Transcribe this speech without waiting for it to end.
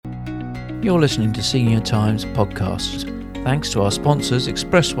You're listening to Senior Times Podcast. Thanks to our sponsors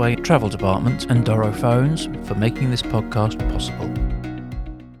Expressway Travel Department and Doro Phones for making this podcast possible.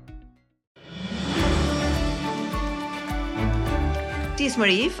 Dies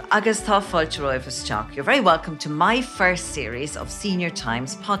Maríomh agus tá fáilte roimh isteach. You're very welcome to my first series of Senior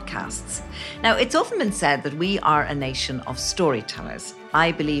Times podcasts. Now, it's often been said that we are a nation of storytellers.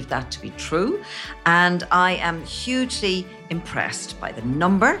 I believe that to be true, and I am hugely impressed by the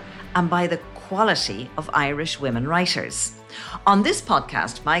number and by the quality of Irish women writers. On this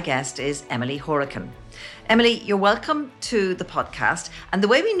podcast, my guest is Emily Hourican. Emily, you're welcome to the podcast. And the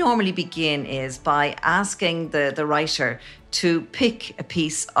way we normally begin is by asking the writer to pick a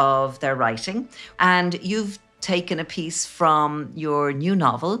piece of their writing. And you've taken a piece from your new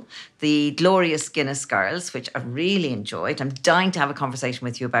novel, The Glorious Guinness Girls, which I really enjoyed. I'm dying to have a conversation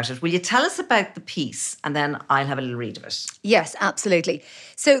with you about it. Will you tell us about the piece and then I'll have a little read of it? Yes, absolutely.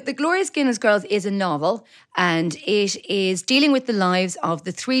 So The Glorious Guinness Girls is a novel, and it is dealing with the lives of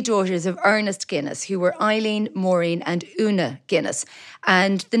the three daughters of Ernest Guinness, who were Eileen, Maureen and Una Guinness.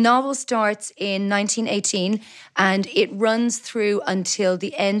 And the novel starts in 1918 and it runs through until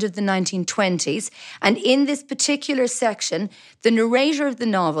the end of the 1920s. And in this particular section, the narrator of the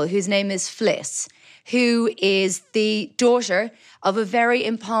novel, whose name is Fliss, who is the daughter of a very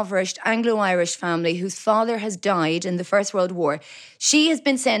impoverished Anglo-Irish family whose father has died in the First World War. She has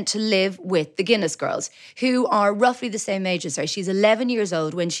been sent to live with the Guinness girls, who are roughly the same age as her. She's 11 years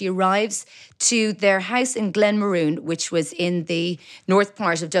old when she arrives to their house in Glenmaroon, which was in the north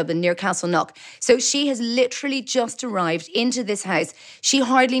part of Dublin near Castleknock. So she has literally just arrived into this house. She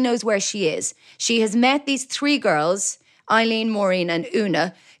hardly knows where she is. She has met these three girls, Eileen, Maureen and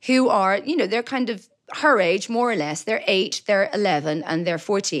Una, who are, they're kind of her age, more or less. They're 8, they're 11 and they're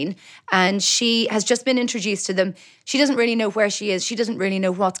 14. And she has just been introduced to them. She doesn't really know where she is. She doesn't really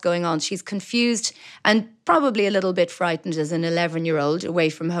know what's going on. She's confused and probably a little bit frightened, as an 11-year-old away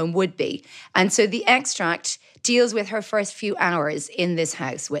from home would be. And so the extract deals with her first few hours in this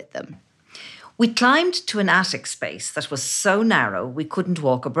house with them. We climbed to an attic space that was so narrow we couldn't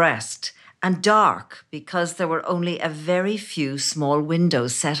walk abreast, and dark because there were only a very few small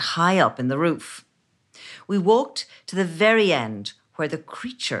windows set high up in the roof. We walked to the very end where the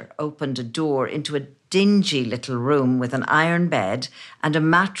creature opened a door into a dingy little room with an iron bed and a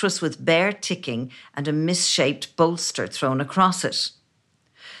mattress with bare ticking and a misshaped bolster thrown across it.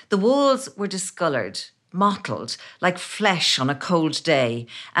 The walls were discoloured, mottled, like flesh on a cold day,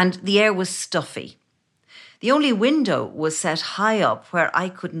 and the air was stuffy. The only window was set high up where I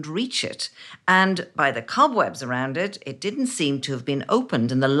couldn't reach it, and by the cobwebs around it, it didn't seem to have been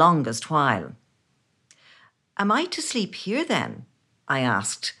opened in the longest while. "Am I to sleep here then?" I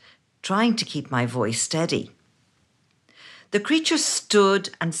asked, trying to keep my voice steady. The creature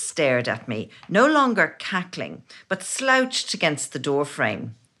stood and stared at me, no longer cackling, but slouched against the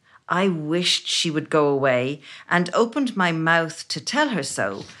doorframe. I wished she would go away and opened my mouth to tell her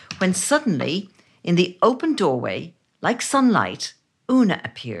so, when suddenly, in the open doorway, like sunlight, Una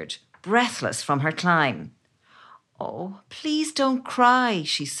appeared, breathless from her climb. "Oh, please don't cry,"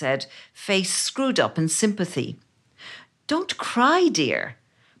 she said, face screwed up in sympathy. "Don't cry, dear."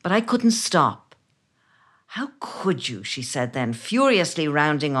 But I couldn't stop. "How could you?" she said then, furiously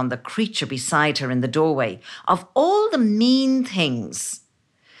rounding on the creature beside her in the doorway. "Of all the mean things."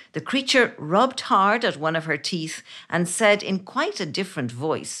 The creature rubbed hard at one of her teeth and said in quite a different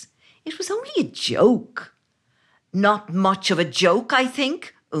voice, "It was only a joke." "Not much of a joke, I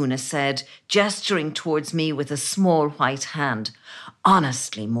think," Una said, gesturing towards me with a small white hand.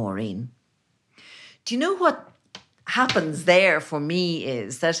 "Honestly, Maureen." Do you know what happens there for me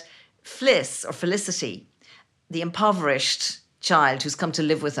is that Fliss, or Felicity, the impoverished child who's come to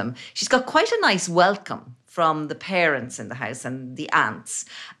live with them, she's got quite a nice welcome from the parents in the house and the aunts.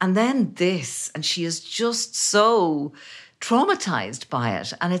 And then this, and she is just so traumatized by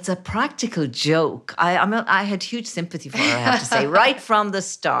it, and it's a practical joke. I had huge sympathy for her, I have to say, right from the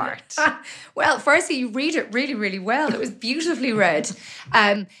start. Well, firstly, you read it really, really well. It was beautifully read.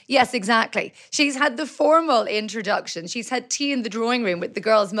 Yes, exactly. She's had the formal introduction. She's had tea in the drawing room with the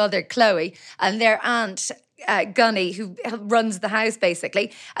girl's mother, Chloe, and their aunt, Gunny, who runs the house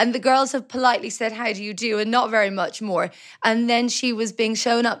basically, and the girls have politely said how do you do and not very much more, and then she was being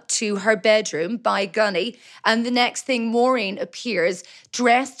shown up to her bedroom by Gunny, and the next thing Maureen appears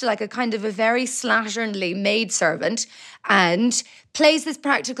dressed like a kind of a very slatternly maidservant and plays this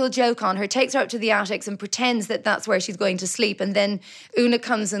practical joke on her, takes her up to the attics and pretends that that's where she's going to sleep. And then Una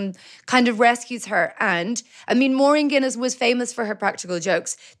comes and kind of rescues her. And, I mean, Maureen Guinness was famous for her practical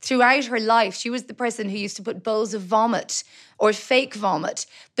jokes. Throughout her life, she was the person who used to put bowls of vomit or fake vomit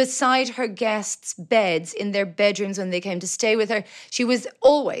beside her guests' beds in their bedrooms when they came to stay with her. She was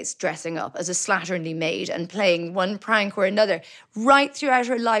always dressing up as a slatternly maid and playing one prank or another. Right throughout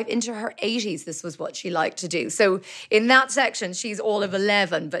her life, into her 80s, this was what she liked to do. So in that section, she's all of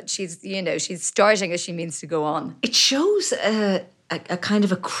 11, but she's starting as she means to go on. It shows a kind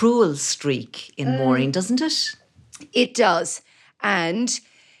of a cruel streak in Maureen, doesn't it? It does. And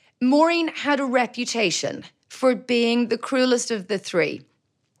Maureen had a reputation for being the cruelest of the three,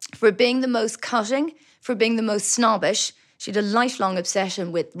 for being the most cutting, for being the most snobbish. She had a lifelong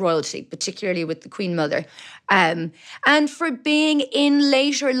obsession with royalty, particularly with the Queen Mother, and for being in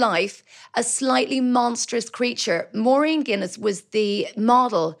later life a slightly monstrous creature. Maureen Guinness was the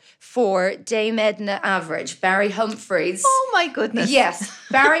model for Dame Edna Average, Barry Humphries. Oh my goodness. Yes,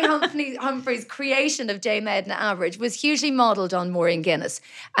 Barry Humphries' creation of Dame Edna Average was hugely modelled on Maureen Guinness.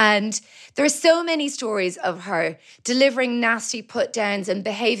 And there are so many stories of her delivering nasty put-downs and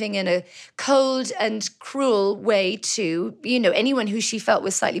behaving in a cold and cruel way to, anyone who she felt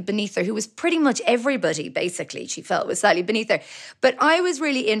was slightly beneath her, who was pretty much everybody, basically, she felt was slightly beneath her. But I was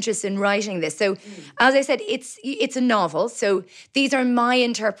really interested in writing this. So, as I said, it's a novel. So these are my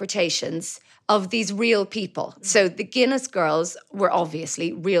interpretations of these real people. So the Guinness girls were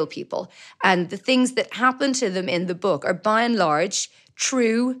obviously real people. And the things that happened to them in the book are by and large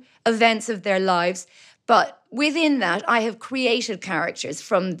true events of their lives. But within that, I have created characters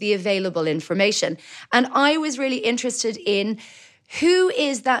from the available information. And I was really interested in who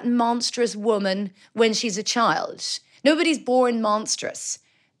is that monstrous woman when she's a child? Nobody's born monstrous.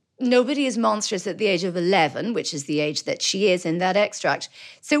 Nobody is monstrous at the age of 11, which is the age that she is in that extract.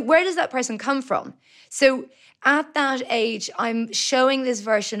 So where does that person come from? So at that age, I'm showing this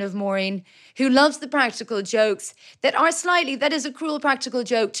version of Maureen who loves the practical jokes that is a cruel practical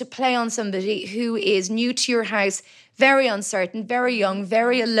joke to play on somebody who is new to your house, very uncertain, very young,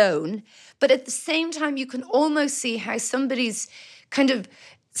 very alone. But at the same time, you can almost see how somebody's kind of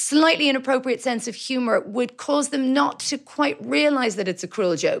slightly inappropriate sense of humour would cause them not to quite realise that it's a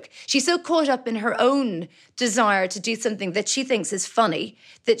cruel joke. She's so caught up in her own desire to do something that she thinks is funny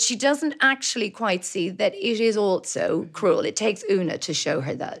that she doesn't actually quite see that it is also cruel. It takes Una to show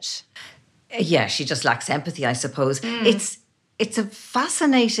her that. Yeah, she just lacks empathy, I suppose. It's a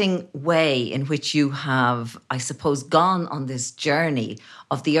fascinating way in which you have, I suppose, gone on this journey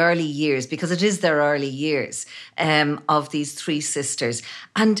of the early years, because it is their early years, of these three sisters.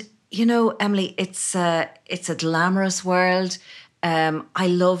 And, Emily, it's a glamorous world. I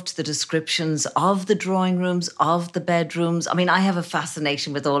loved the descriptions of the drawing rooms, of the bedrooms. I mean, I have a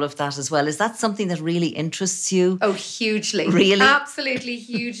fascination with all of that as well. Is that something that really interests you? Oh, hugely. Really? Absolutely,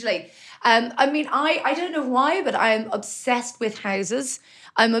 hugely. I don't know why, but I'm obsessed with houses.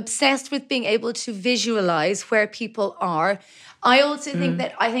 I'm obsessed with being able to visualize where people are. I also think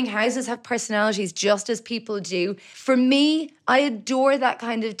that houses have personalities just as people do. For me, I adore that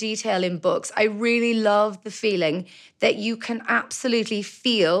kind of detail in books. I really love the feeling that you can absolutely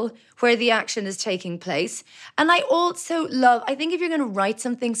feel where the action is taking place. And I also I think if you're going to write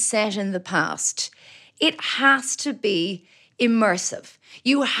something set in the past, it has to be immersive.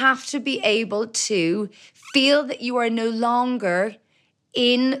 You have to be able to feel that you are no longer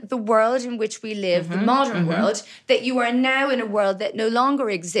in the world in which we live, the modern world, that you are now in a world that no longer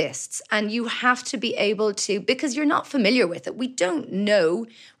exists. And you have to be able to, because you're not familiar with it. We don't know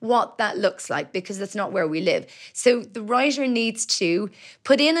what that looks like because that's not where we live. So the writer needs to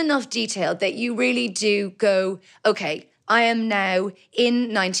put in enough detail that you really do go, okay, I am now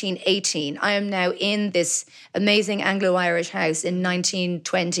in 1918. I am now in this amazing Anglo-Irish house in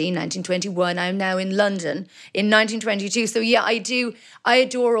 1920, 1921. I am now in London in 1922. So yeah, I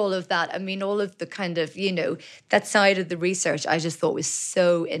adore all of that. I mean, all of the kind of, that side of the research I just thought was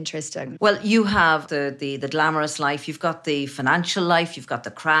so interesting. Well, you have the glamorous life, you've got the financial life, you've got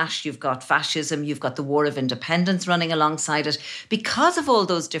the crash, you've got fascism, you've got the War of Independence running alongside it. Because of all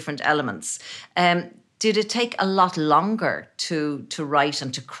those different elements, did it take a lot longer to write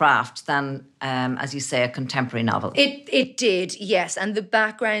and to craft than, as you say, a contemporary novel? It did, yes, and the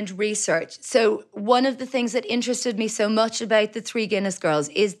background research. So one of the things that interested me so much about the three Guinness girls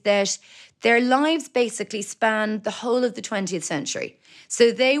is that their lives basically span the whole of the 20th century.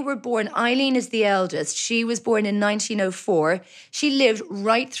 So they were born, Eileen is the eldest. She was born in 1904. She lived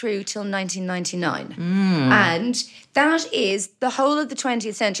right through till 1999. And that is the whole of the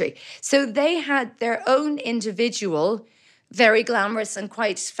 20th century. So they had their own individual, very glamorous and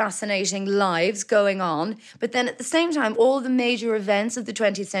quite fascinating lives going on. But then at the same time, all the major events of the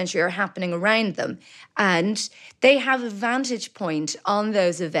 20th century are happening around them. And they have a vantage point on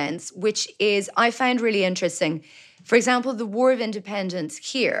those events, which is, I find really interesting. For example, the War of Independence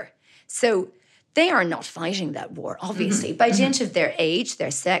here. So they are not fighting that war, obviously, by dint of their age, their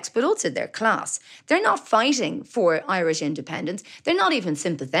sex, but also their class. They're not fighting for Irish independence. They're not even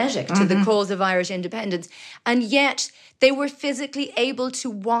sympathetic to the cause of Irish independence. And yet they were physically able to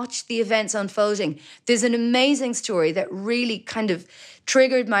watch the events unfolding. There's an amazing story that really kind of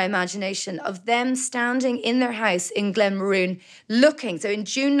triggered my imagination of them standing in their house in Glenmaroon looking. So in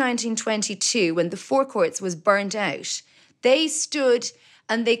June 1922, when the Four Courts was burnt out, they stood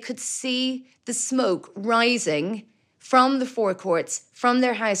and they could see the smoke rising from the Four Courts, from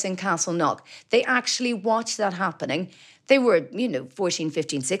their house in Castleknock. They actually watched that happening. They were, 14,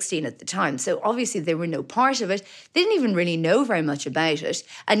 15, 16 at the time, so obviously they were no part of it. They didn't even really know very much about it,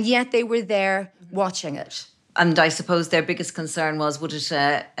 and yet they were there watching it. And I suppose their biggest concern was, would it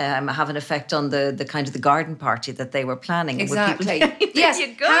have an effect on the kind of the garden party that they were planning? Exactly. Yes.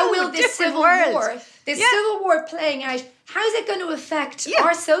 You go. How will this civil war playing out, how is it going to affect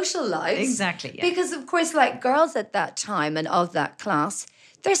our social lives? Exactly. Yeah. Because, of course, like girls at that time and of that class,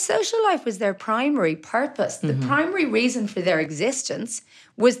 their social life was their primary purpose. The primary reason for their existence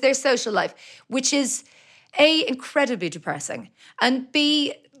was their social life, which is A, incredibly depressing, and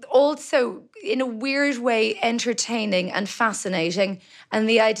B, also in a weird way entertaining and fascinating. And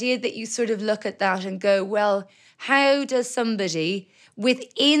the idea that you sort of look at that and go, well, how does somebody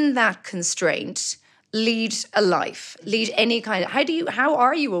within that constraint lead a life, lead any kind of, how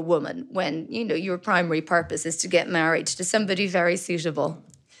are you a woman when, your primary purpose is to get married to somebody very suitable?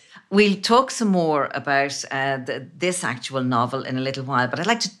 We'll talk some more about this actual novel in a little while, but I'd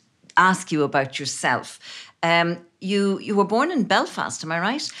like to ask you about yourself. You were born in Belfast, am I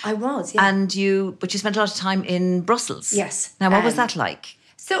right? I was, yeah. But you spent a lot of time in Brussels. Yes. Now, what was that like?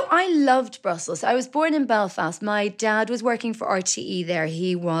 So I loved Brussels. I was born in Belfast. My dad was working for RTE there.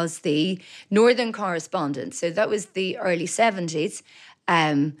 He was the northern correspondent. So that was the early 70s.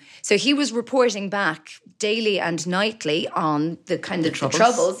 So he was reporting back daily and nightly on the kind of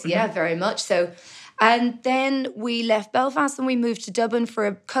troubles. Yeah, very much so. And then we left Belfast and we moved to Dublin for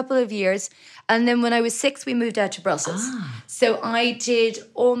a couple of years. And then when I was 6, we moved out to Brussels. So I did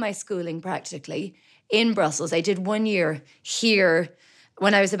all my schooling practically in Brussels. I did 1 year here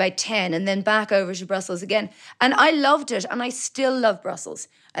when I was about 10 and then back over to Brussels again. And I loved it and I still love Brussels.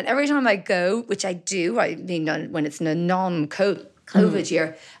 And every time I go, which I do, when it's in a non-COVID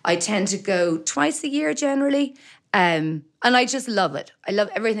year, I tend to go twice a year generally. And I just love it. I love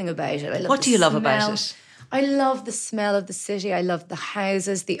everything about it. What do you love about it? I love the smell of the city. I love the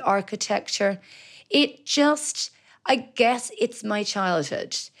houses, the architecture. It just, I guess it's my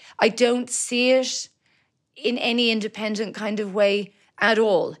childhood. I don't see it in any independent kind of way at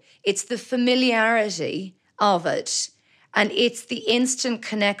all. It's the familiarity of it. And it's the instant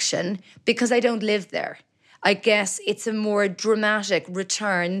connection because I don't live there. I guess it's a more dramatic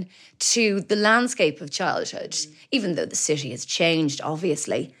return to the landscape of childhood, even though the city has changed,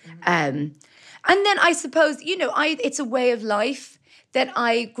 obviously. And then I suppose, it's a way of life that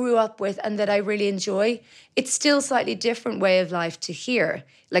I grew up with and that I really enjoy. It's still a slightly different way of life to here.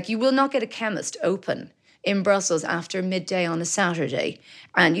 Like, you will not get a chemist open in Brussels after midday on a Saturday.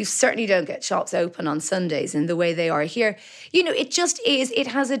 And you certainly don't get shops open on Sundays in the way they are here. It just is. It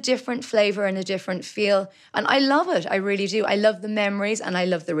has a different flavour and a different feel. And I love it. I really do. I love the memories and I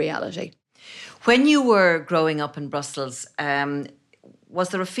love the reality. When you were growing up in Brussels, was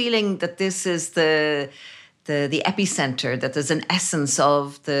there a feeling that this is the epicenter, that there's an essence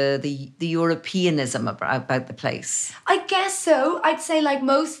of the Europeanism about the place? I guess so. I'd say, like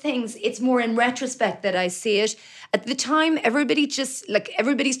most things, it's more in retrospect that I see it. At the time,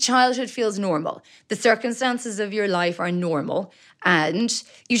 everybody's childhood feels normal. The circumstances of your life are normal and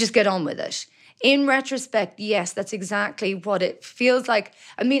you just get on with it. In retrospect, yes, that's exactly what it feels like.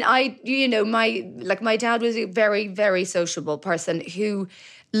 I mean, my dad was a very, very sociable person who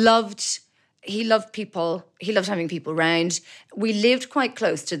loved people. He loved having people around. We lived quite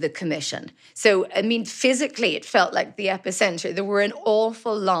close to the commission. So, I mean, physically, it felt like the epicenter. There were an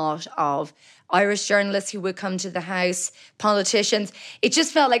awful lot of Irish journalists who would come to the house, politicians. It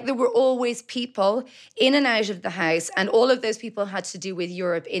just felt like there were always people in and out of the house, and all of those people had to do with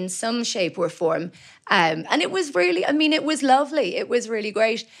Europe in some shape or form. And it was really, it was lovely. It was really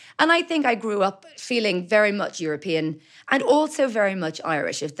great. And I think I grew up feeling very much European and also very much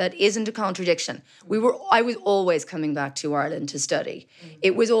Irish, if that isn't a contradiction. I was always coming back to Ireland to study.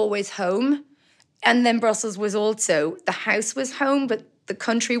 It was always home. And then Brussels was also, the house was home, but the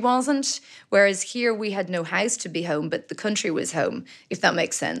country wasn't. Whereas here we had no house to be home, but the country was home, if that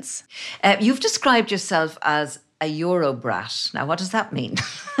makes sense. You've described yourself as a Euro brat. Now, what does that mean?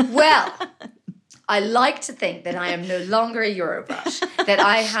 Well, I like to think that I am no longer a Eurobrat, that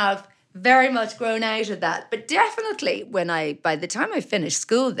I have very much grown out of that. But definitely by the time I finished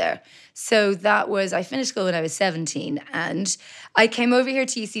school there, so I finished school when I was 17 and I came over here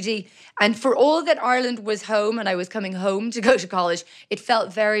to UCD. And for all that Ireland was home and I was coming home to go to college, it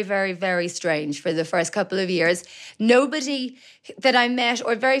felt very, very, very strange for the first couple of years. Nobody that I met,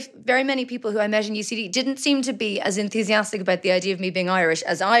 or very, very many people who I met in UCD, didn't seem to be as enthusiastic about the idea of me being Irish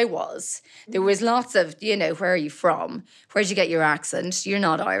as I was. There was lots of, where are you from? Where'd you get your accent? You're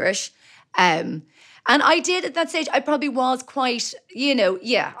not Irish. And I did at that stage, I probably was quite,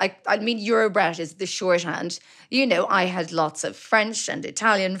 I mean, Eurobrat is the shorthand. I had lots of French and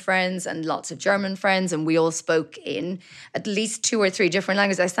Italian friends and lots of German friends, and we all spoke in at least 2 or 3 different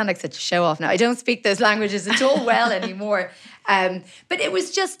languages. I sound like such a show off now. I don't speak those languages at all well anymore. But it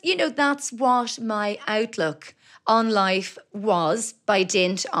was just, that's what my outlook on life was, by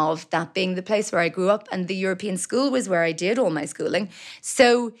dint of that being the place where I grew up, and the European school was where I did all my schooling.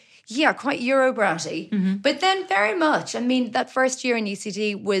 So yeah, quite Eurobratty. Mm-hmm. But then very much, I mean, that first year in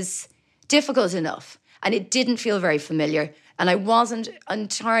UCD was difficult enough and it didn't feel very familiar. And I wasn't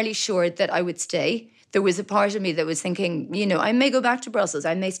entirely sure that I would stay. There was a part of me that was thinking, I may go back to Brussels.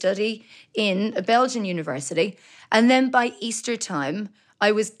 I may study in a Belgian university. And then by Easter time,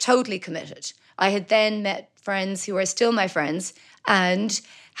 I was totally committed. I had then met friends who are still my friends and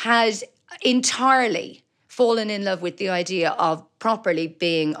had entirely fallen in love with the idea of properly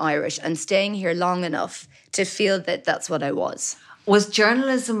being Irish and staying here long enough to feel that that's what I was. Was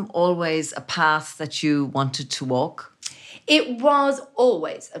journalism always a path that you wanted to walk? It was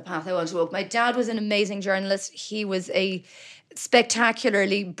always a path I wanted to walk. My dad was an amazing journalist. He was a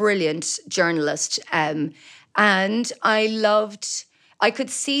spectacularly brilliant journalist. And I could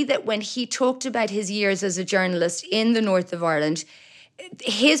see that when he talked about his years as a journalist in the north of Ireland,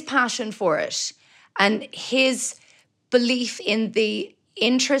 his passion for it and his belief in the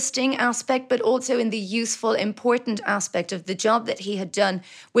interesting aspect, but also in the useful, important aspect of the job that he had done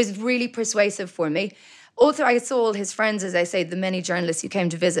was really persuasive for me. Also, I saw all his friends, as I say, the many journalists who came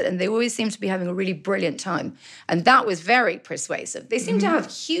to visit, and they always seemed to be having a really brilliant time. And that was very persuasive. They seemed to have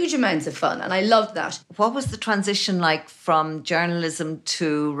huge amounts of fun, and I loved that. What was the transition like from journalism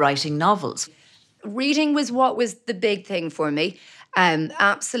to writing novels? Reading was what was the big thing for me.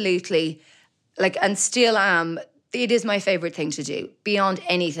 Absolutely. And still am. It is my favorite thing to do, beyond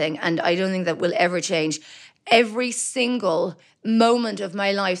anything. And I don't think that will ever change. Every single moment of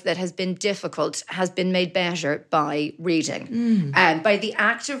my life that has been difficult has been made better by reading. By the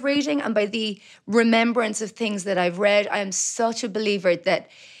act of reading and by the remembrance of things that I've read. I am such a believer that,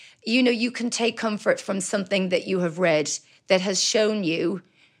 you can take comfort from something that you have read that has shown you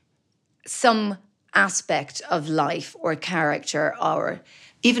some aspect of life or character or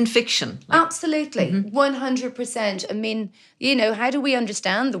even fiction. Absolutely. 100%. I mean, how do we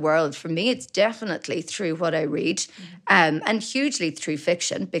understand the world? For me, it's definitely through what I read and hugely through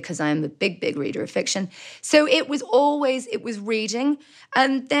fiction, because I'm a big, big reader of fiction. So it was reading.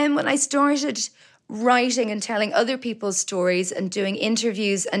 And then when I started writing and telling other people's stories and doing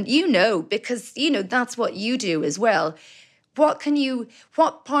interviews, and because, that's what you do as well. What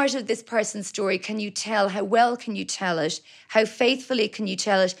part of this person's story can you tell? How well can you tell it? How faithfully can you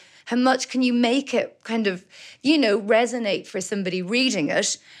tell it? How much can you make it kind of, resonate for somebody reading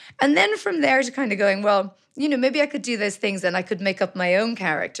it? And then from there to kind of going, well, maybe I could do those things and I could make up my own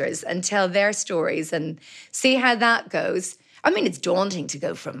characters and tell their stories and see how that goes. I mean, it's daunting to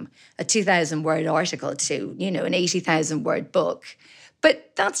go from a 2,000-word article to, an 80,000-word book.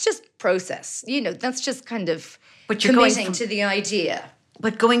 But that's just process. That's just kind of committing to the idea.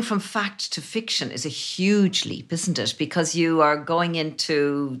 But going from fact to fiction is a huge leap, isn't it? Because you are going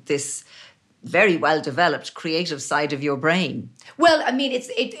into this very well-developed creative side of your brain. Well, I mean,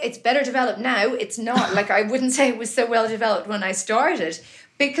 it's better developed now. It's not I wouldn't say it was so well-developed when I started.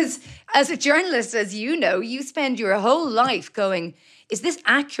 Because as a journalist, as you know, you spend your whole life going, is this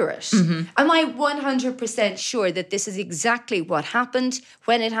accurate? Am I 100% sure that this is exactly what happened,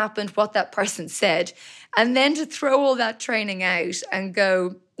 when it happened, what that person said? And then to throw all that training out and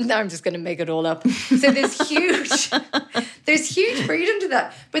go, no, I'm just going to make it all up. So there's huge freedom to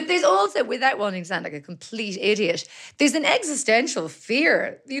that. But there's also, without wanting to sound like a complete idiot, there's an existential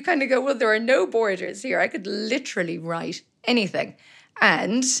fear. You kind of go, well, there are no borders here. I could literally write anything.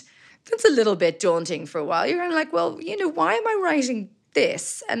 And that's a little bit daunting for a while. You're kind of like, well, why am I writing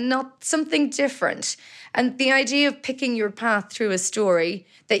this and not something different? And the idea of picking your path through a story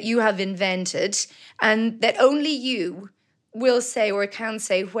that you have invented and that only you will say or can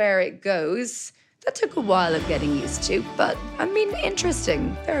say where it goes, that took a while of getting used to. But, I mean,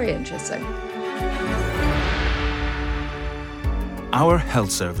 interesting, very interesting. Our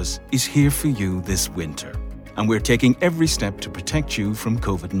health service is here for you this winter, and we're taking every step to protect you from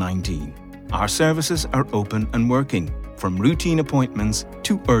COVID-19. Our services are open and working, from routine appointments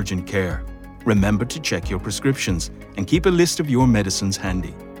to urgent care. Remember to check your prescriptions and keep a list of your medicines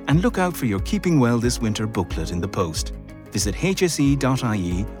handy. And look out for your Keeping Well This Winter booklet in the post. Visit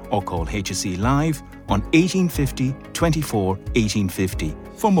hse.ie or call HSE Live on 1850 24 1850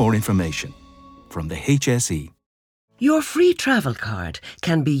 for more information. From the HSE. Your free travel card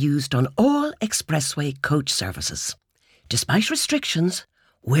can be used on all expressway coach services. Despite restrictions,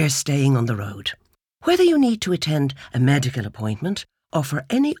 we're staying on the road. Whether you need to attend a medical appointment or for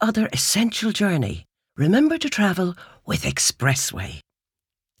any other essential journey, remember to travel with Expressway.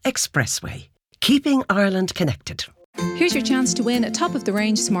 Expressway, keeping Ireland connected. Here's your chance to win a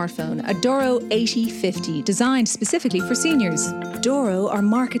top-of-the-range smartphone, a Doro 8050, designed specifically for seniors. Doro are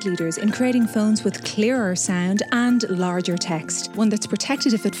market leaders in creating phones with clearer sound and larger text, one that's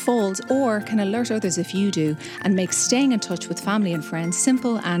protected if it falls or can alert others if you do, and makes staying in touch with family and friends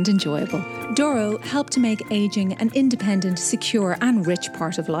simple and enjoyable. Doro help to make ageing an independent, secure and rich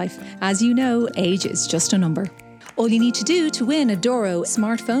part of life. As you know, age is just a number. All you need to do to win a Doro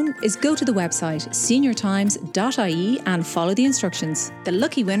smartphone is go to the website seniortimes.ie and follow the instructions. The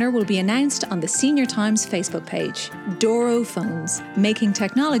lucky winner will be announced on the Senior Times Facebook page. Doro phones, making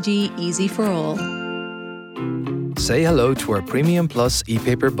technology easy for all. Say hello to our Premium Plus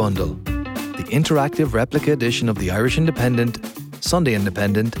e-paper bundle, the interactive replica edition of the Irish Independent, Sunday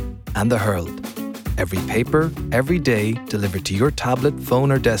Independent and the Herald. Every paper, every day, delivered to your tablet,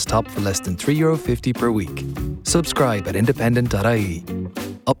 phone or desktop for less than €3.50 per week. Subscribe at independent.ie.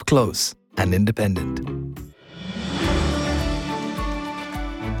 Up close and independent.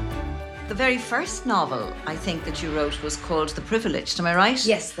 The very first novel I think that you wrote was called The Privileged, am I right?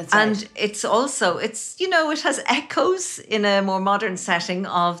 Yes, that's right. And it's also, it has echoes in a more modern setting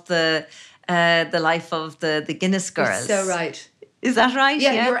of the life of the Guinness girls. You're so right. Is that right?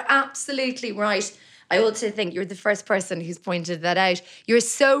 Yeah, you're absolutely right. I also think you're the first person who's pointed that out. You're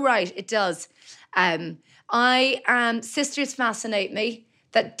so right, it does. Sisters fascinate me.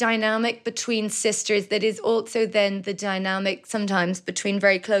 That dynamic between sisters that is also then the dynamic sometimes between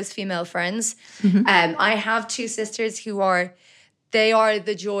very close female friends. Mm-hmm. I have two sisters who are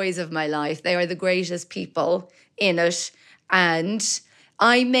the joys of my life. They are the greatest people in it. And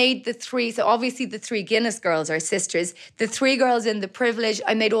I made so obviously the three Guinness girls are sisters. The three girls in The Privilege,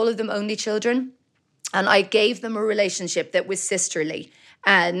 I made all of them only children. And I gave them a relationship that was sisterly.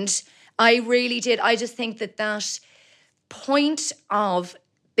 And I really did. I just think that point of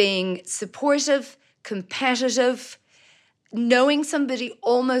being supportive, competitive, knowing somebody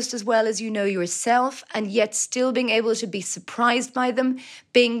almost as well as you know yourself, and yet still being able to be surprised by them,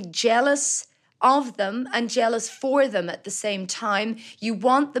 being jealous of them and jealous for them at the same time. You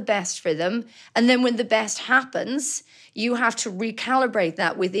want the best for them. And then when the best happens, you have to recalibrate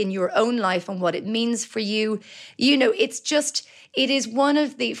that within your own life and what it means for you. It is one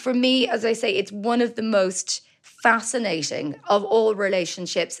of for me, as I say, it's one of the most fascinating of all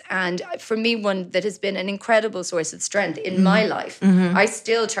relationships. And for me, one that has been an incredible source of strength in my life. Mm-hmm. I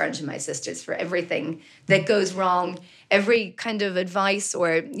still turn to my sisters for everything that goes wrong, every kind of advice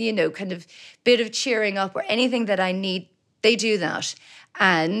or, kind of bit of cheering up or anything that I need, they do that.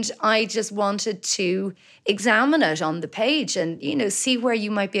 And I just wanted to examine it on the page and, see where you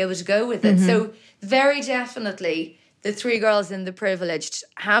might be able to go with it. Mm-hmm. So very definitely the three girls in The Privileged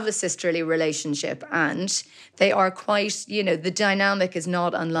have a sisterly relationship and they are quite, the dynamic is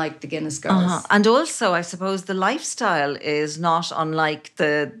not unlike the Guinness girls. Uh-huh. And also, I suppose, the lifestyle is not unlike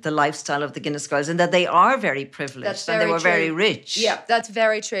the lifestyle of the Guinness girls in that they are very privileged and they were very rich. Yeah, that's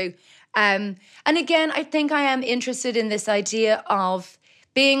very true. And again, I think I am interested in this idea of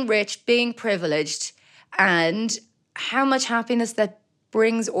being rich, being privileged, and how much happiness that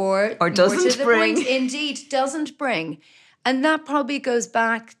brings or doesn't bring. Indeed, doesn't bring. And that probably goes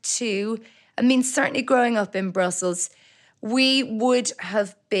back to, certainly growing up in Brussels, we would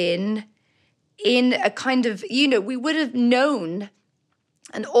have been in a kind of, we would have known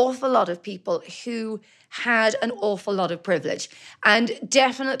an awful lot of people who had an awful lot of privilege. And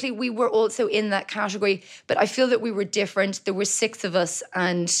definitely we were also in that category, but I feel that we were different. There were 6 of us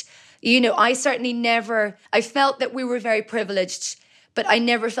and, I certainly I felt that we were very privileged, but I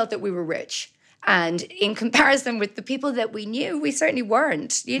never felt that we were rich. And in comparison with the people that we knew, we certainly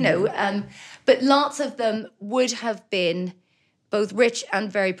weren't, but lots of them would have been both rich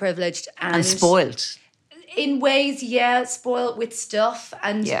and very privileged. And spoiled. In ways, spoiled with stuff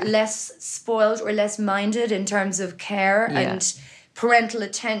and less spoiled or less minded in terms of care and parental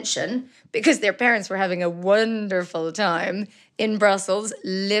attention because their parents were having a wonderful time in Brussels,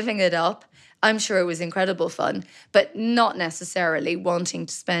 living it up. I'm sure it was incredible fun, but not necessarily wanting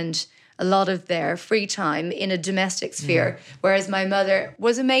to spend a lot of their free time in a domestic sphere, whereas my mother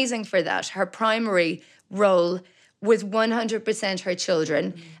was amazing for that. Her primary role was 100% her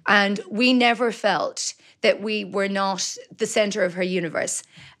children, and we never felt that we were not the centre of her universe,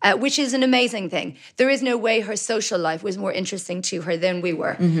 which is an amazing thing. There is no way her social life was more interesting to her than we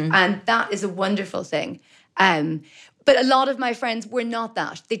were, and that is a wonderful thing. But a lot of my friends were not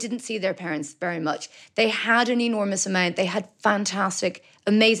that. They didn't see their parents very much. They had an enormous amount. They had fantastic,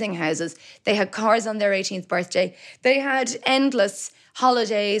 amazing houses. They had cars on their 18th birthday. They had endless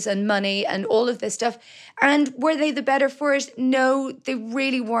holidays and money and all of this stuff. And were they the better for it? No, they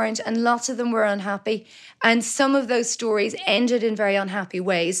really weren't. And lots of them were unhappy. And some of those stories ended in very unhappy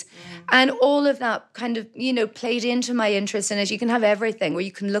ways. And all of that kind of, played into my interest in it. You can have everything, or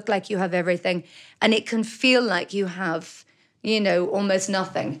you can look like you have everything, and it can feel like you have, almost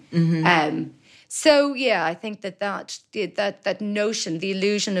nothing. So, yeah, I think that notion, the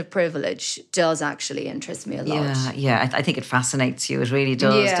illusion of privilege, does actually interest me a lot. Yeah. I think it fascinates you. It really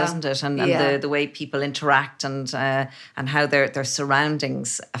does, doesn't it? And the way people interact and how their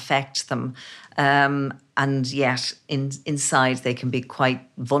surroundings affect them. And yet, inside, they can be quite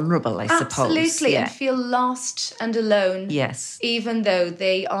vulnerable, I suppose. Absolutely, and feel lost and alone. Yes. Even though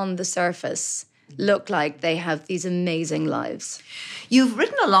they, on the surface, look like they have these amazing lives. You've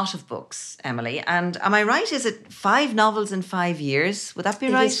written a lot of books, Emily, and am I right? Is it 5 novels in 5 years? Would that be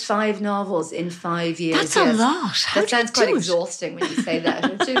right? It is 5 novels in 5 years. That's a lot. That sounds quite exhausting when you say that.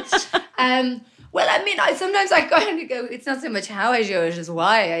 Well, I mean, sometimes I kind of go, it's not so much how I do it as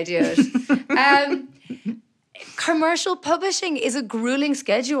why I do it. Commercial publishing is a grueling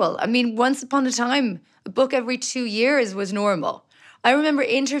schedule. I mean, once upon a time, a book every 2 years was normal. I remember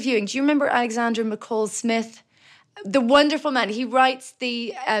interviewing, do you remember Alexander McCall Smith? The wonderful man. He writes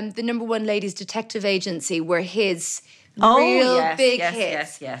the number one ladies detective agency were his big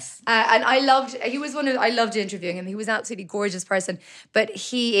hits. Yes. And I loved interviewing him. He was an absolutely gorgeous person, but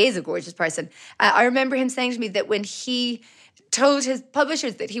he is a gorgeous person. I remember him saying to me that when he told his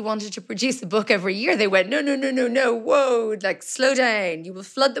publishers that he wanted to produce a book every year, they went, no, whoa, like slow down, you will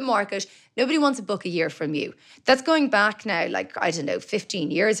flood the market. Nobody wants a book a year from you. That's going back now,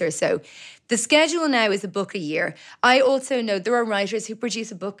 15 years or so. The schedule now is a book a year. I also know there are writers who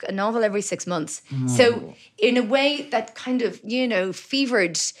produce a novel every 6 months. So in a way, that kind of,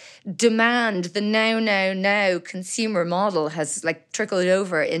 fevered demand, the now consumer model has trickled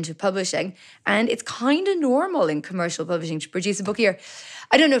over into publishing. And it's kind of normal in commercial publishing to produce a book a year.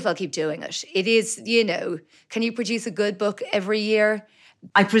 I don't know if I'll keep doing it. It is, can you produce a good book every year?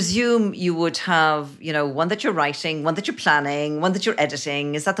 I presume you would have, one that you're writing, one that you're planning, one that you're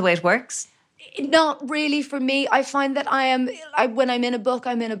editing. Is that the way it works? Not really for me. I find that when I'm in a book,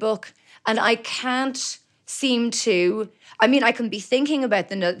 I'm in a book, and I can't seem to. I mean, I can be thinking about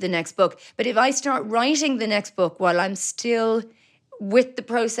the next book, but if I start writing the next book while I'm still with the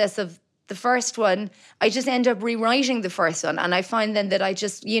process of the first one, I just end up rewriting the first one, and I find then that I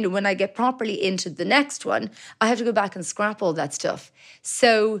just, when I get properly into the next one, I have to go back and scrap all that stuff.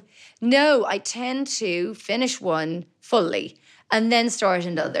 So, no, I tend to finish one fully and then start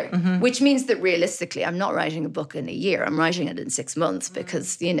another, which means that realistically, I'm not writing a book in a year. I'm writing it in 6 months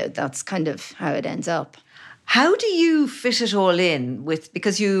because, that's kind of how it ends up. How do you fit it all in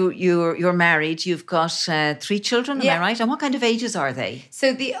because you're married, you've got 3 children, am I right? And what kind of ages are they?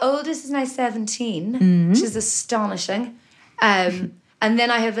 So the oldest is now 17, which is astonishing. And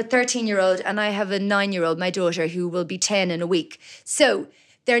then I have a 13-year-old and I have a 9-year-old, my daughter, who will be 10 in a week. So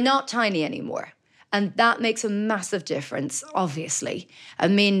they're not tiny anymore. And that makes a massive difference, obviously. I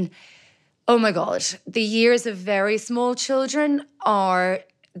mean, oh my God, the years of very small children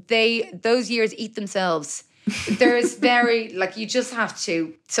those years eat themselves. There's you just have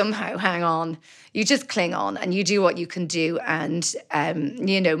to somehow hang on. You just cling on and you do what you can do. And,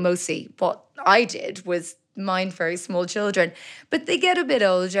 mostly what I did was mind very small children. But they get a bit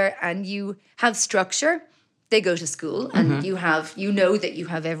older and you have structure. They go to school and you know that you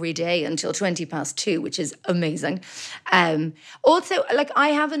have every day until 2:20, which is amazing. Also, I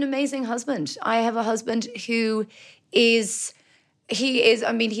have an amazing husband. I have a husband who is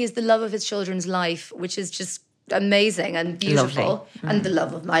the love of his children's life, which is just amazing and beautiful. And the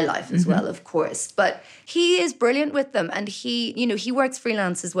love of my life as well, of course. But he is brilliant with them. And he works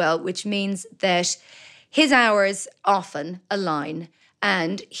freelance as well, which means that his hours often align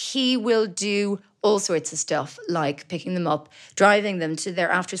and he will do all sorts of stuff, like picking them up, driving them to their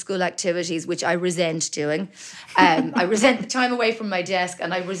after-school activities, which I resent doing. I resent the time away from my desk,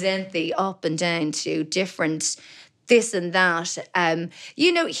 and I resent the up and down to different this and that.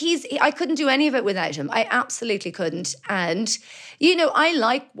 I couldn't do any of it without him. I absolutely couldn't. And, I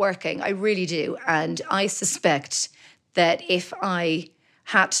like working. I really do. And I suspect that if I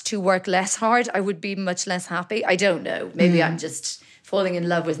had to work less hard, I would be much less happy. I don't know. Maybe I'm just falling in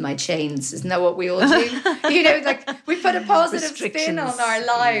love with my chains. Isn't that what we all do? We put a positive spin on our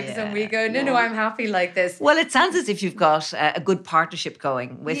lives and we go, no, I'm happy like this. Well, it sounds as if you've got a good partnership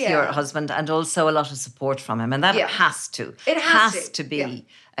going with your husband and also a lot of support from him. And that has to be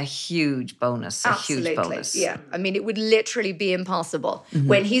a huge bonus, Absolutely. A huge bonus. Yeah. I mean, it would literally be impossible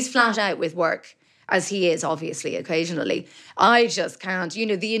when he's flat out with work, as he is obviously occasionally. I just can't.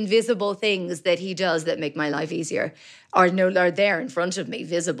 The invisible things that he does that make my life easier are there in front of me,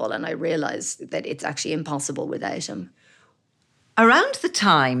 visible, and I realise that it's actually impossible without him. Around the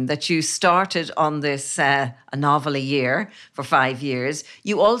time that you started on this a novel a year for 5 years,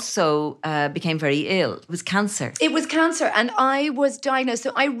 you also became very ill. It was cancer. It was cancer, and I was diagnosed.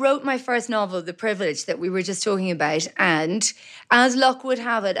 So I wrote my first novel, The Privilege, that we were just talking about, and as luck would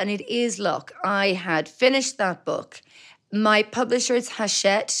have it, and it is luck, I had finished that book. My publishers,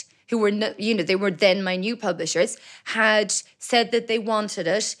 Hachette, who were, they were then my new publishers, had said that they wanted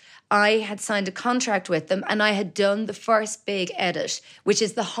it. I had signed a contract with them and I had done the first big edit, which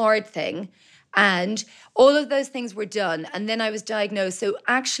is the hard thing. And all of those things were done. And then I was diagnosed. So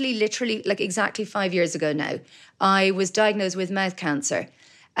actually, literally, exactly 5 years ago now, I was diagnosed with mouth cancer,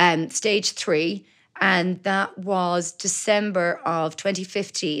 stage 3. And that was December of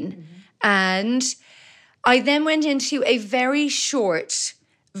 2015. And I then went into a very short,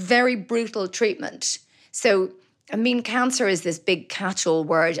 very brutal treatment. So, cancer is this big catch-all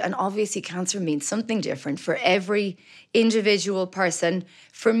word, and obviously cancer means something different for every individual person.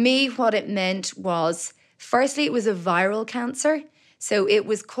 For me, what it meant was, firstly, it was a viral cancer. So it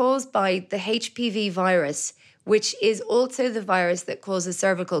was caused by the HPV virus, which is also the virus that causes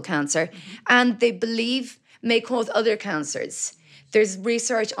cervical cancer, and they believe may cause other cancers. There's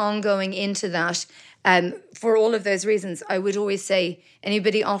research ongoing into that. For all of those reasons, I would always say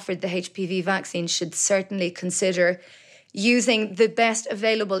anybody offered the HPV vaccine should certainly consider using the best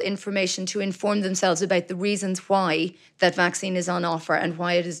available information to inform themselves about the reasons why that vaccine is on offer and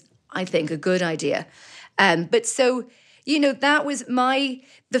why it is, I think, a good idea. But so, that was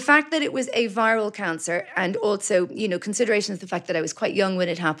the fact that it was a viral cancer, and also, considerations of the fact that I was quite young when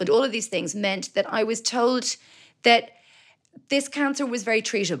it happened, all of these things meant that I was told that this cancer was very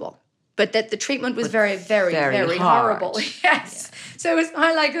treatable, but that the treatment was very, very, very horrible. Yes. Yeah. So it's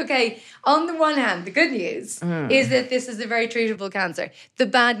okay, on the one hand, the good news is that this is a very treatable cancer. The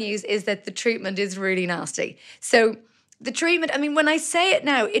bad news is that the treatment is really nasty. So the treatment, when I say it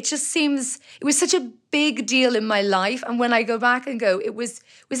now, it just seems, it was such a big deal in my life. And when I go back and go, was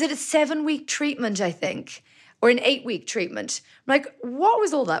it a 7-week treatment, I think? Or an 8-week treatment. What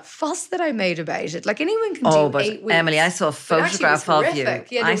was all that fuss that I made about it? Anyone can do 8 weeks. Emily, I saw a photograph of you.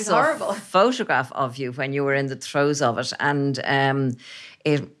 Yeah, it was horrible. A photograph of you when you were in the throes of it, and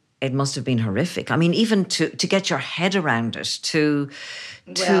it must have been horrific. Even to get your head around it, to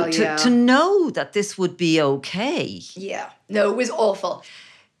know that this would be okay. Yeah, no, it was awful.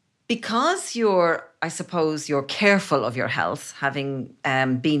 Because you're careful of your health, having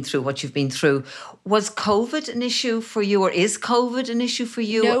been through what you've been through, was COVID an issue for you, or is COVID an issue for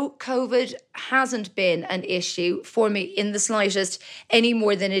you? No, COVID hasn't been an issue for me in the slightest, any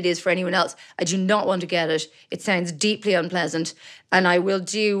more than it is for anyone else. I do not want to get it. It sounds deeply unpleasant, and I will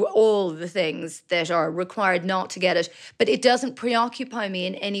do all the things that are required not to get it, but it doesn't preoccupy me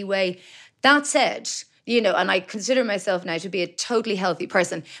in any way. That said, and I consider myself now to be a totally healthy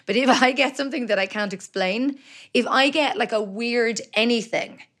person. But if I get something that I can't explain, if I get a weird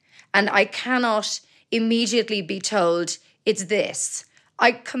anything and I cannot immediately be told it's this,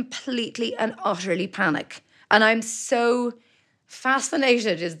 I completely and utterly panic. And I'm so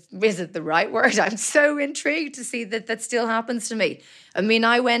fascinated, is it the right word? I'm so intrigued to see that still happens to me.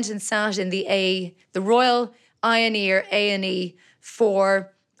 I went and sat in the Royal Eye and Ear A&E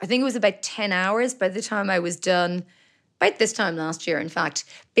for, I think it was about 10 hours by the time I was done, about this time last year, in fact,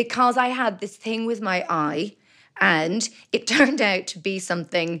 because I had this thing with my eye, and it turned out to be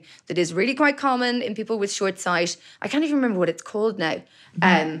something that is really quite common in people with short sight. I can't even remember what it's called now.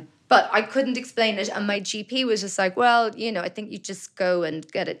 But I couldn't explain it, and my GP was just well, I think you just go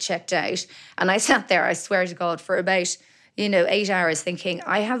and get it checked out. And I sat there, I swear to God, for about 8 hours thinking,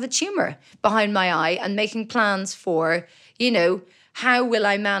 I have a tumour behind my eye, and making plans for, how will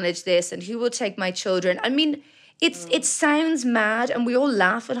I manage this and who will take my children? I mean, it sounds mad and we all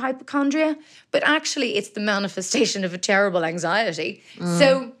laugh at hypochondria, but actually it's the manifestation of a terrible anxiety.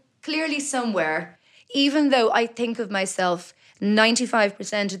 So clearly somewhere, even though I think of myself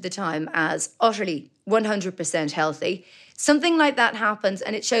 95% of the time as utterly 100% healthy, something like that happens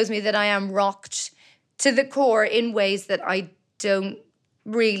and it shows me that I am rocked to the core in ways that I don't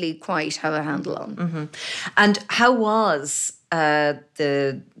really quite have a handle on. And how was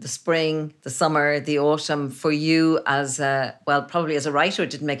the spring, the summer, the autumn for you as probably as a writer? It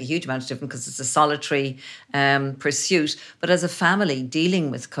didn't make a huge amount of difference because it's a solitary pursuit. But as a family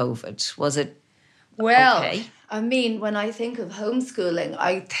dealing with COVID, was it okay? I mean, when I think of homeschooling,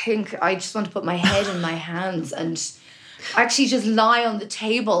 I think I just want to put my head in my hands and actually just lie on the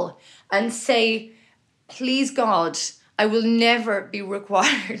table and say, please God, I will never be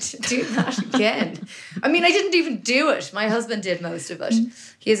required to do that again. I mean, I didn't even do it. My husband did most of it.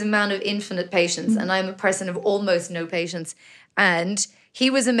 He is a man of infinite patience and I'm a person of almost no patience. And he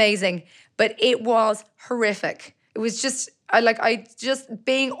was amazing, but it was horrific. It was just,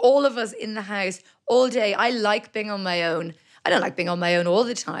 being all of us in the house all day. I like being on my own. I don't like being on my own all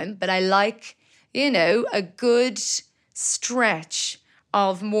the time, but I like, a good stretch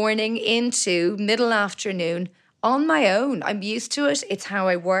of morning into middle afternoon on my own. I'm used to it. It's how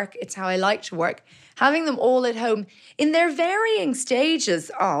I work. It's how I like to work. Having them all at home in their varying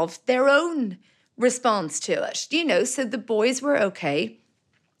stages of their own response to it. So the boys were okay,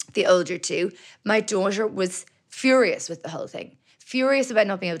 the older two. My daughter was furious with the whole thing. Furious about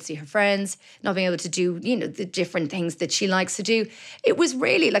not being able to see her friends, not being able to do, the different things that she likes to do. It was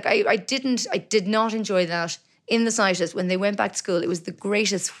really I did not enjoy that in the slightest. When they went back to school, it was the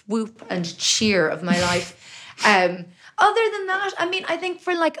greatest whoop and cheer of my life. Other than that, I mean, I think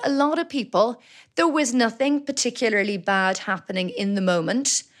for a lot of people, there was nothing particularly bad happening in the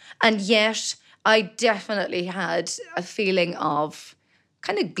moment. And yet I definitely had a feeling of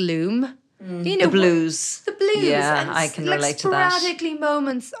kind of gloom. The blues. The blues. Yeah, and I can relate to that. Sporadically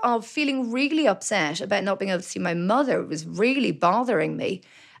moments of feeling really upset about not being able to see my mother was really bothering me.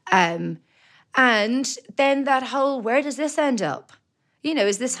 And then that whole, where does this end up?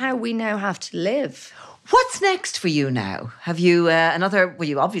 Is this how we now have to live? What's next for you now? Have you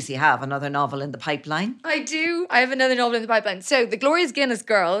you obviously have another novel in the pipeline. I do. I have another novel in the pipeline. So The Glorious Guinness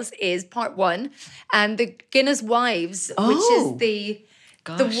Girls is part 1 and The Guinness Wives, which is the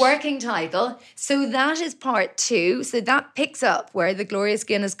working title. So that is part 2. So that picks up where The Glorious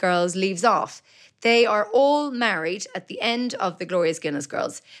Guinness Girls leaves off. They are all married at the end of The Glorious Guinness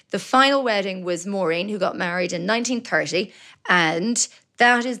Girls. The final wedding was Maureen, who got married in 1930, and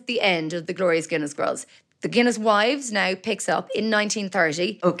that is the end of The Glorious Guinness Girls. The Guinness Wives now picks up in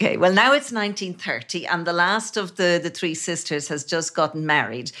 1930. Okay, well now it's 1930 and the last of the three sisters has just gotten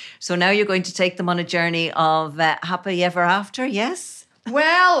married. So now you're going to take them on a journey of happily ever after, yes?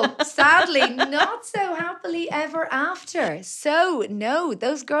 Well, sadly, not so happily ever after. So, no,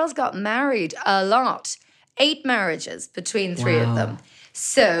 those girls got married a lot. 8 marriages between 3 of them.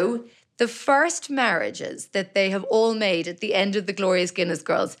 So, the first marriages that they have all made at the end of The Glorious Guinness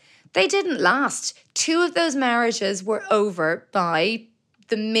Girls, they didn't last. 2 of those marriages were over by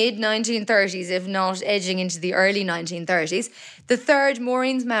the mid-1930s, if not edging into the early 1930s. The third,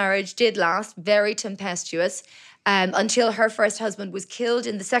 Maureen's marriage, did last, very tempestuous, until her first husband was killed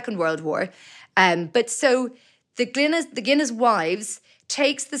in the Second World War. But so the Guinness Wives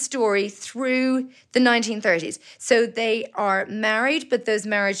takes the story through the 1930s. So they are married, but those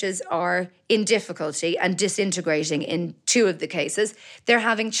marriages are in difficulty and disintegrating in 2 of the cases. They're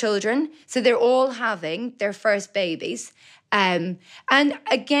having children, so they're all having their first babies. And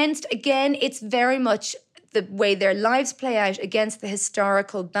again, it's very much the way their lives play out against the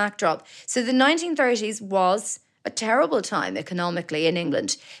historical backdrop. So the 1930s was a terrible time economically in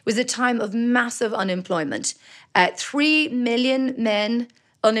England. It was a time of massive unemployment. 3 million men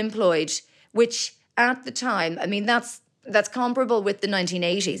unemployed, which at the time, I mean, that's comparable with the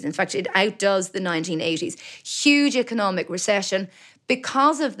 1980s. In fact, it outdoes the 1980s. Huge economic recession.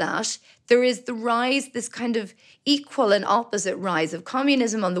 Because of that, there is the rise, this kind of equal and opposite rise of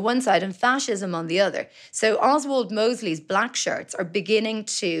communism on the one side and fascism on the other. So Oswald Mosley's black shirts are beginning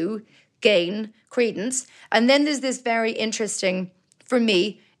to gain credence. And then there's this very interesting, for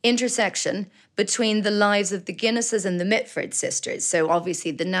me, intersection between the lives of the Guinnesses and the Mitford sisters. So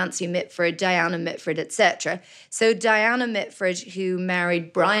obviously the Nancy Mitford, Diana Mitford, etc. So Diana Mitford, who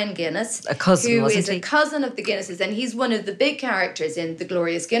married Brian Guinness, a cousin, who wasn't is he? a cousin of the Guinnesses, and he's one of the big characters in The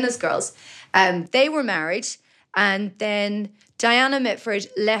Glorious Guinness Girls. They were married, and then Diana Mitford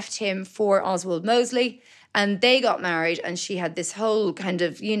left him for Oswald Mosley. And they got married, and she had this whole kind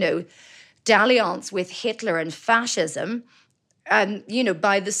of, dalliance with Hitler and fascism. And,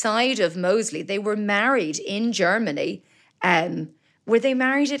 by the side of Mosley, they were married in Germany. Were they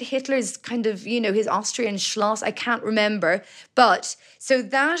married at Hitler's kind of, his Austrian Schloss? I can't remember. But so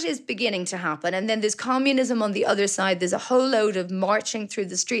that is beginning to happen. And then there's communism on the other side. There's a whole load of marching through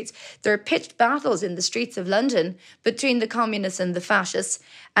the streets. There are pitched battles in the streets of London between the communists and the fascists.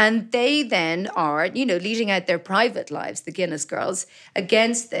 And they then are, leading out their private lives, the Guinness girls,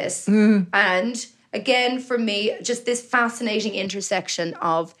 against this. And again, for me, just this fascinating intersection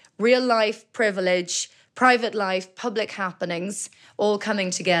of real life privilege, private life, public happenings, all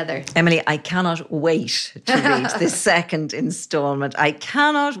coming together. Emily, I cannot wait to read this second instalment. I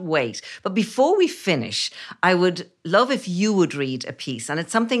cannot wait. But before we finish, I would love if you would read a piece. And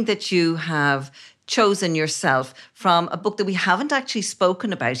it's something that you have chosen yourself from a book that we haven't actually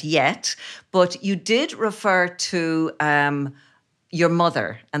spoken about yet, but you did refer to your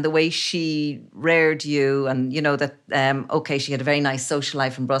mother and the way she reared you, and that she had a very nice social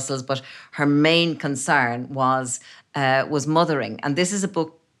life in Brussels, but her main concern was mothering. And this is a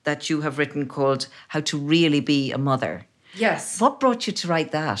book that you have written called How to Really Be a Mother. Yes. What brought you to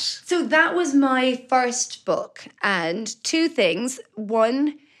write that? So that was my first book, and two things.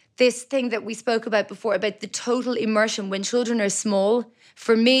 One, this thing that we spoke about before about the total immersion when children are small.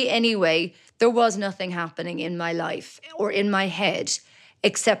 For me anyway, there was nothing happening in my life or in my head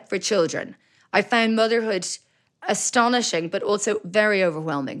except for children. I found motherhood astonishing, but also very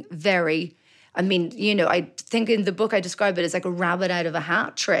overwhelming. I think in the book I describe it as like a rabbit out of a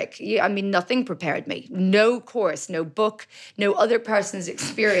hat trick. Nothing prepared me. No course, no book, no other person's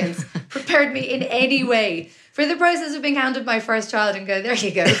experience prepared me in any way for the process of being handed my first child and go, there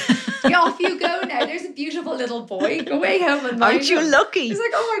you go. Off you go now. There's a beautiful little boy. Go away home and mind Aren't you lucky? It's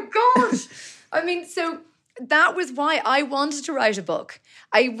like, oh my God. So that was why I wanted to write a book.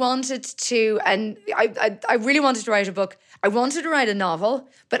 I really wanted to write a book. I wanted to write a novel,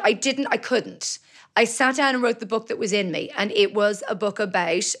 but I couldn't. I sat down and wrote the book that was in me, and it was a book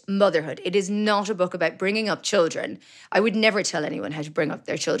about motherhood. It is not a book about bringing up children. I would never tell anyone how to bring up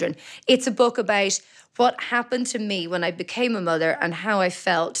their children. It's a book about what happened to me when I became a mother and how I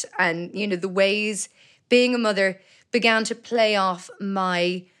felt, and, the ways being a mother began to play off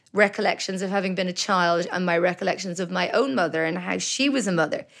my recollections of having been a child and my recollections of my own mother and how she was a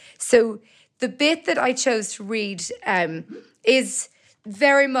mother. So the bit that I chose to read is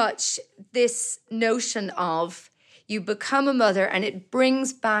very much this notion of you become a mother and it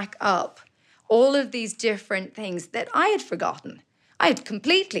brings back up all of these different things that I had forgotten. I had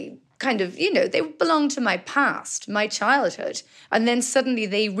completely they belong to my past, my childhood. And then suddenly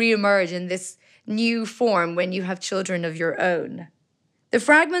they reemerge in this new form when you have children of your own. The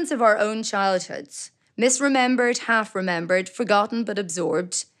fragments of our own childhoods, misremembered, half-remembered, forgotten but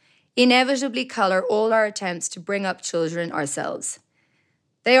absorbed, inevitably colour all our attempts to bring up children ourselves.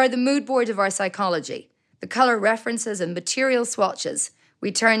 They are the mood board of our psychology, the colour references and material swatches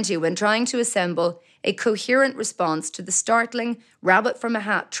we turn to when trying to assemble a coherent response to the startling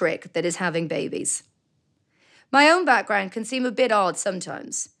rabbit-from-a-hat trick that is having babies. My own background can seem a bit odd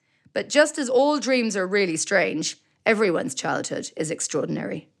sometimes, but just as all dreams are really strange, everyone's childhood is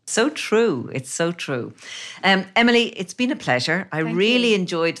extraordinary. So true. It's so true. Emily, it's been a pleasure. I really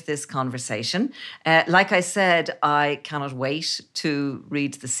enjoyed this conversation. Like I said, I cannot wait to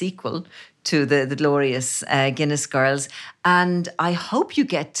read the sequel to the glorious Guinness Girls. And I hope you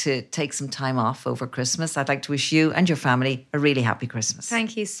get to take some time off over Christmas. I'd like to wish you and your family a really happy Christmas.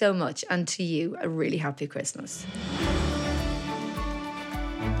 Thank you so much. And to you, a really happy Christmas.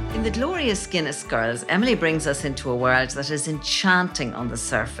 In the glorious Guinness Girls, Emily brings us into a world that is enchanting on the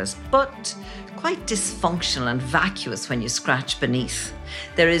surface, but quite dysfunctional and vacuous when you scratch beneath.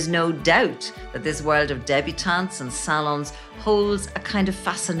 There is no doubt that this world of debutantes and salons holds a kind of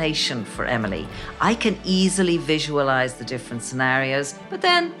fascination for Emily. I can easily visualise the different scenarios, but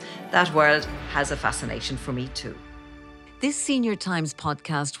then that world has a fascination for me too. This Senior Times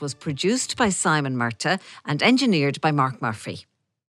podcast was produced by Simon Murtagh and engineered by Mark Murphy.